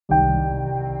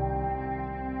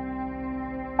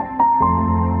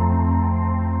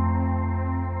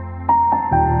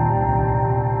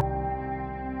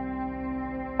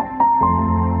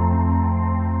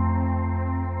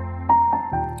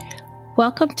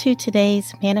Welcome to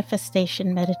today's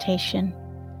manifestation meditation.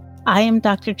 I am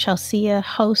Dr. Chelsea,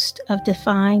 host of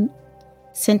Divine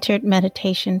Centered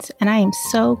Meditations, and I am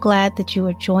so glad that you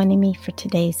are joining me for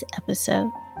today's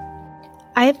episode.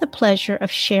 I have the pleasure of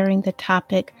sharing the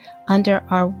topic under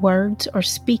our words or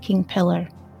speaking pillar,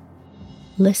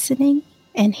 listening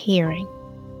and hearing.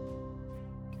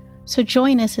 So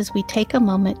join us as we take a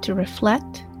moment to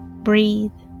reflect, breathe,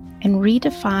 and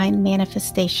redefine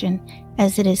manifestation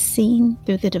as it is seen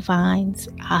through the divine's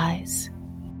eyes.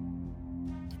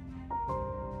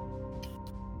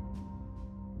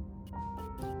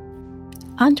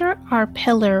 Under our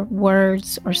pillar,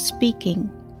 words or speaking,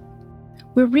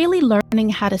 we're really learning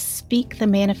how to speak the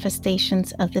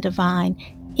manifestations of the divine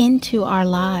into our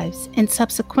lives and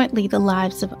subsequently the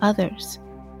lives of others.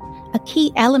 A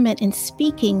key element in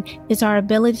speaking is our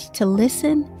ability to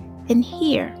listen and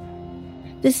hear.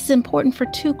 This is important for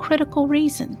two critical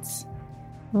reasons.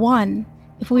 One,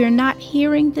 if we are not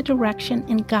hearing the direction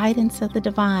and guidance of the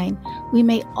divine, we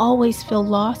may always feel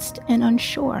lost and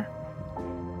unsure.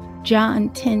 John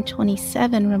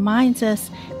 10:27 reminds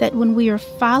us that when we are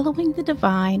following the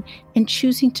divine and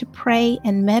choosing to pray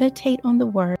and meditate on the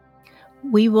word,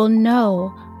 we will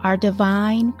know our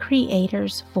divine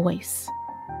creator's voice.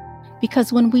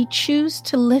 Because when we choose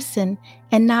to listen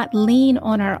and not lean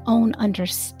on our own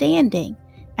understanding,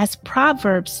 as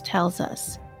Proverbs tells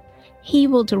us, He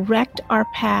will direct our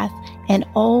path and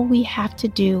all we have to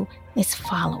do is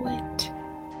follow it.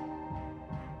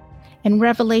 In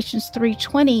Revelations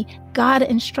 3:20, God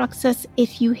instructs us,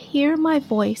 if you hear my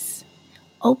voice,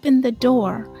 open the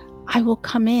door, I will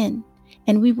come in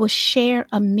and we will share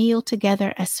a meal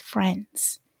together as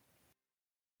friends.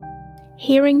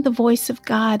 Hearing the voice of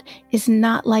God is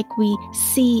not like we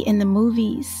see in the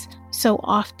movies so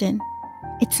often.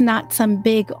 It's not some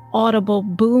big, audible,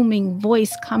 booming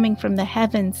voice coming from the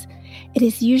heavens. It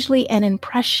is usually an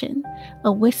impression,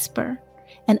 a whisper,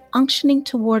 an unctioning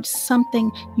towards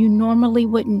something you normally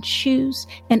wouldn't choose,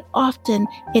 and often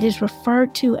it is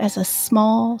referred to as a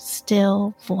small,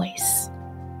 still voice.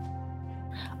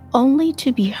 Only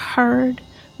to be heard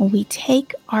when we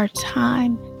take our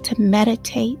time to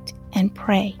meditate and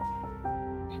pray.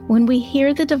 When we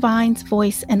hear the divine's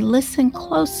voice and listen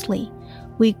closely,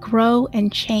 we grow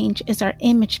and change as our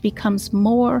image becomes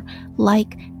more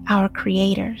like our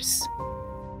Creator's.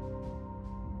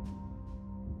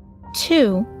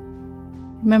 2,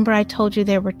 remember I told you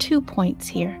there were 2 points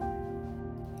here.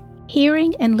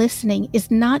 Hearing and listening is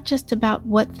not just about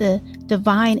what the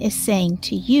divine is saying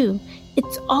to you,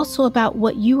 it's also about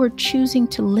what you are choosing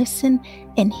to listen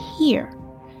and hear.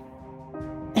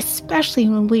 Especially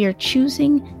when we are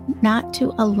choosing not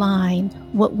to align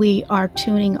what we are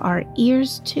tuning our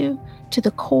ears to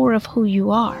the core of who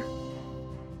you are.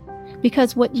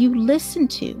 Because what you listen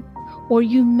to or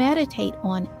you meditate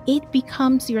on, it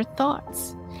becomes your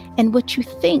thoughts. And what you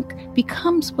think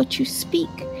becomes what you speak.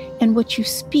 And what you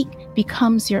speak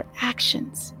becomes your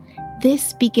actions.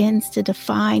 This begins to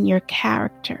define your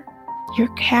character. Your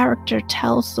character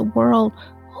tells the world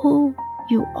who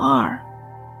you are.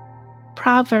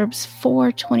 Proverbs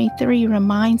 4:23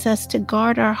 reminds us to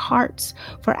guard our hearts,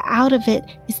 for out of it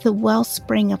is the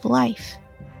wellspring of life.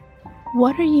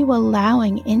 What are you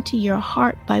allowing into your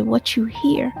heart by what you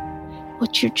hear,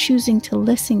 what you're choosing to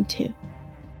listen to?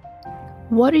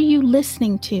 What are you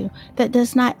listening to that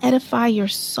does not edify your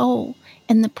soul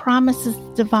and the promises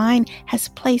the divine has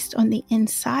placed on the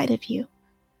inside of you?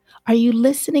 Are you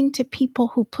listening to people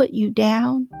who put you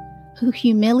down, who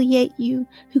humiliate you,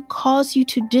 who cause you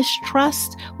to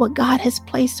distrust what God has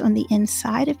placed on the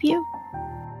inside of you?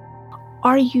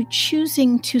 Are you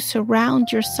choosing to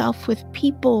surround yourself with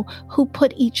people who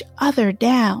put each other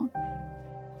down?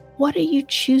 What are you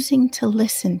choosing to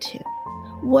listen to?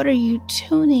 What are you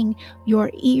tuning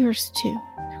your ears to?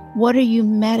 What are you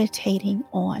meditating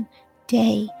on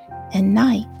day and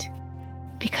night?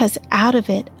 Because out of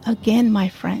it, again, my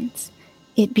friends,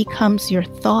 it becomes your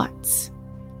thoughts.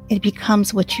 It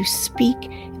becomes what you speak.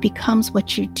 It becomes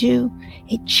what you do.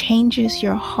 It changes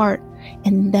your heart,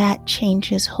 and that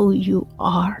changes who you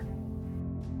are.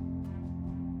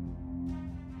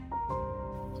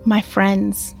 My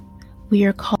friends, we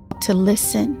are called to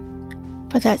listen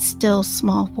for that still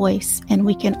small voice, and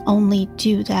we can only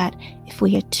do that if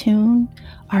we attune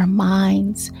our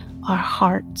minds, our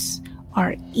hearts,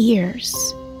 our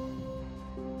ears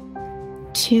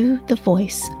to the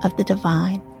voice of the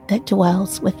divine that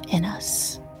dwells within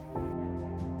us.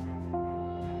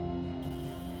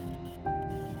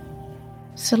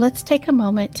 So let's take a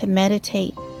moment to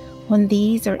meditate on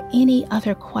these or any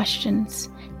other questions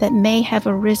that may have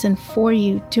arisen for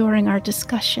you during our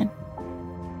discussion.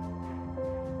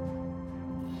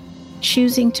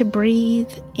 choosing to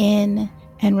breathe in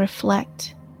and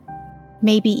reflect,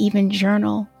 maybe even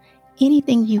journal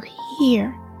anything you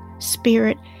hear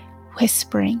Spirit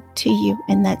whispering to you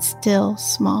in that still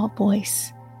small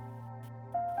voice.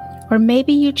 Or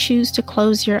maybe you choose to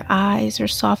close your eyes or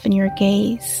soften your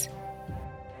gaze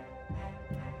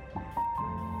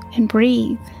and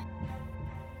breathe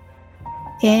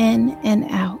in and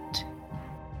out,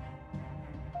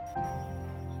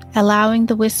 allowing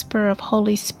the whisper of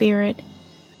Holy Spirit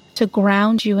to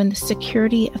ground you in the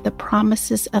security of the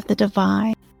promises of the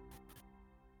divine.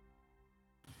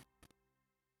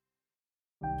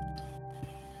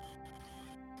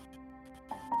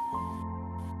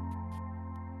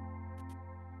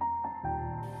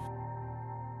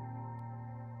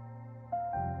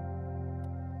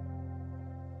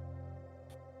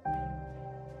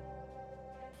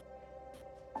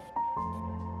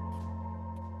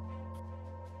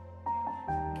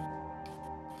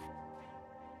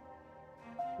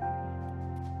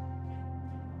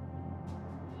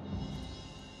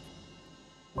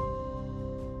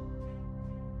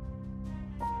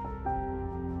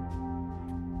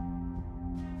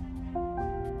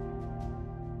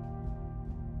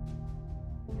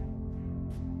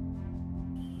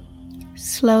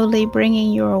 Slowly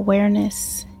bringing your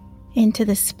awareness into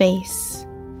the space.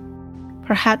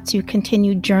 Perhaps you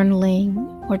continue journaling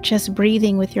or just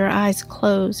breathing with your eyes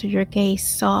closed or your gaze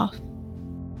soft.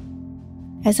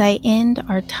 As I end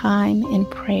our time in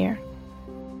prayer,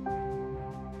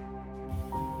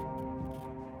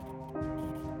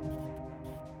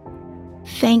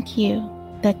 thank you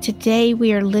that today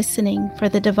we are listening for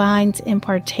the divine's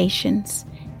impartations,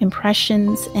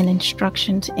 impressions, and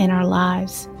instructions in our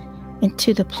lives, and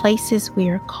to the places we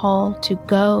are called to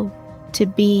go, to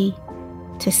be,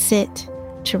 to sit,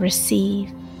 to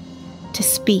receive, to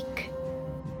speak.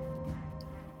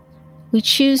 We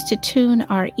choose to tune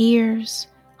our ears,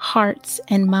 hearts,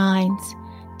 and minds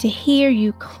to hear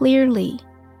you clearly,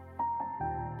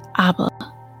 Abba,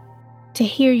 to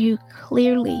hear you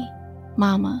clearly,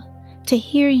 Mama, to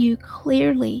hear you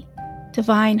clearly,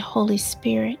 Divine Holy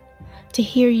Spirit, to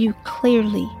hear you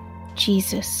clearly,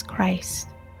 Jesus Christ.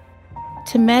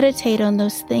 To meditate on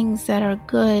those things that are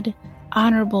good,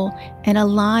 honorable, and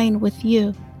aligned with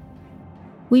you.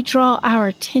 We draw our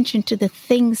attention to the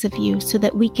things of you so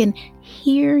that we can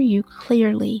hear you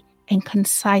clearly and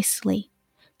concisely,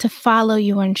 to follow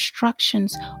your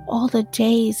instructions all the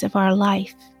days of our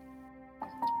life.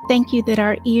 Thank you that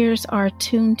our ears are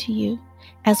attuned to you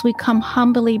as we come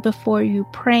humbly before you,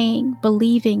 praying,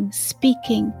 believing,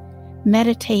 speaking,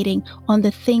 meditating on the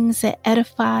things that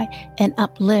edify and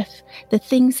uplift, the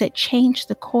things that change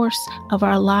the course of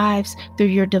our lives through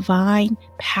your divine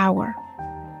power.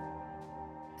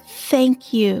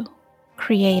 Thank you,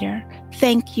 Creator.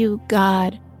 Thank you,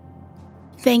 God.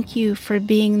 Thank you for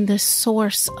being the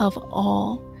source of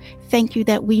all. Thank you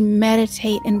that we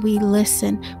meditate and we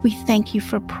listen. We thank you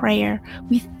for prayer.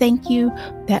 We thank you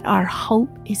that our hope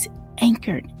is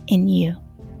anchored in you.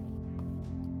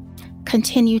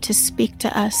 Continue to speak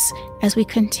to us as we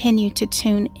continue to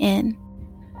tune in.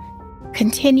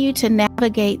 Continue to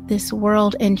navigate this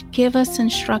world and give us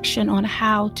instruction on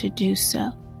how to do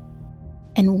so.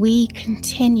 And we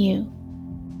continue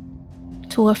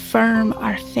to affirm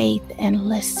our faith and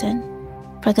listen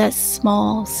for that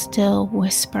small, still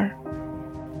whisper.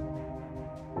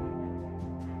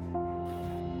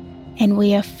 And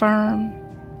we affirm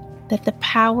that the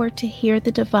power to hear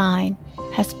the divine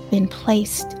has been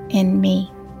placed in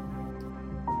me.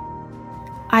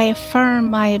 I affirm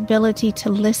my ability to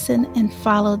listen and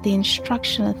follow the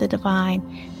instruction of the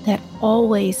divine that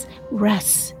always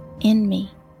rests in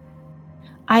me.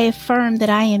 I affirm that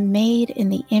I am made in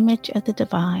the image of the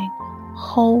divine,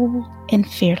 whole and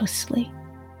fearlessly.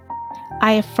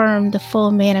 I affirm the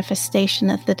full manifestation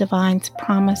of the divine's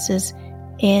promises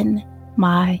in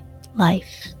my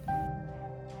life.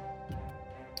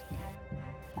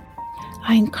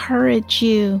 I encourage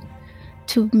you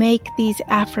to make these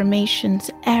affirmations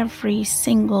every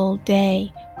single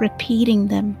day, repeating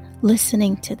them,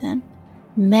 listening to them,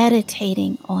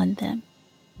 meditating on them.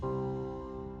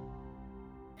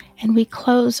 And we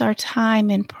close our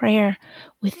time in prayer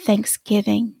with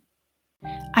thanksgiving.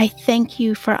 I thank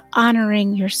you for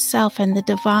honoring yourself and the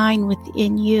divine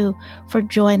within you for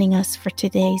joining us for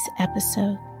today's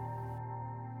episode.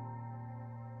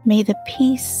 May the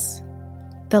peace,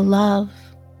 the love,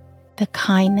 the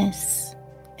kindness,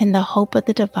 and the hope of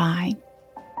the divine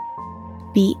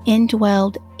be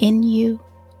indwelled in you,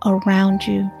 around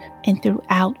you, and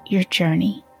throughout your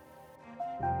journey.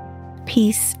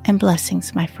 Peace and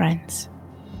blessings, my friends.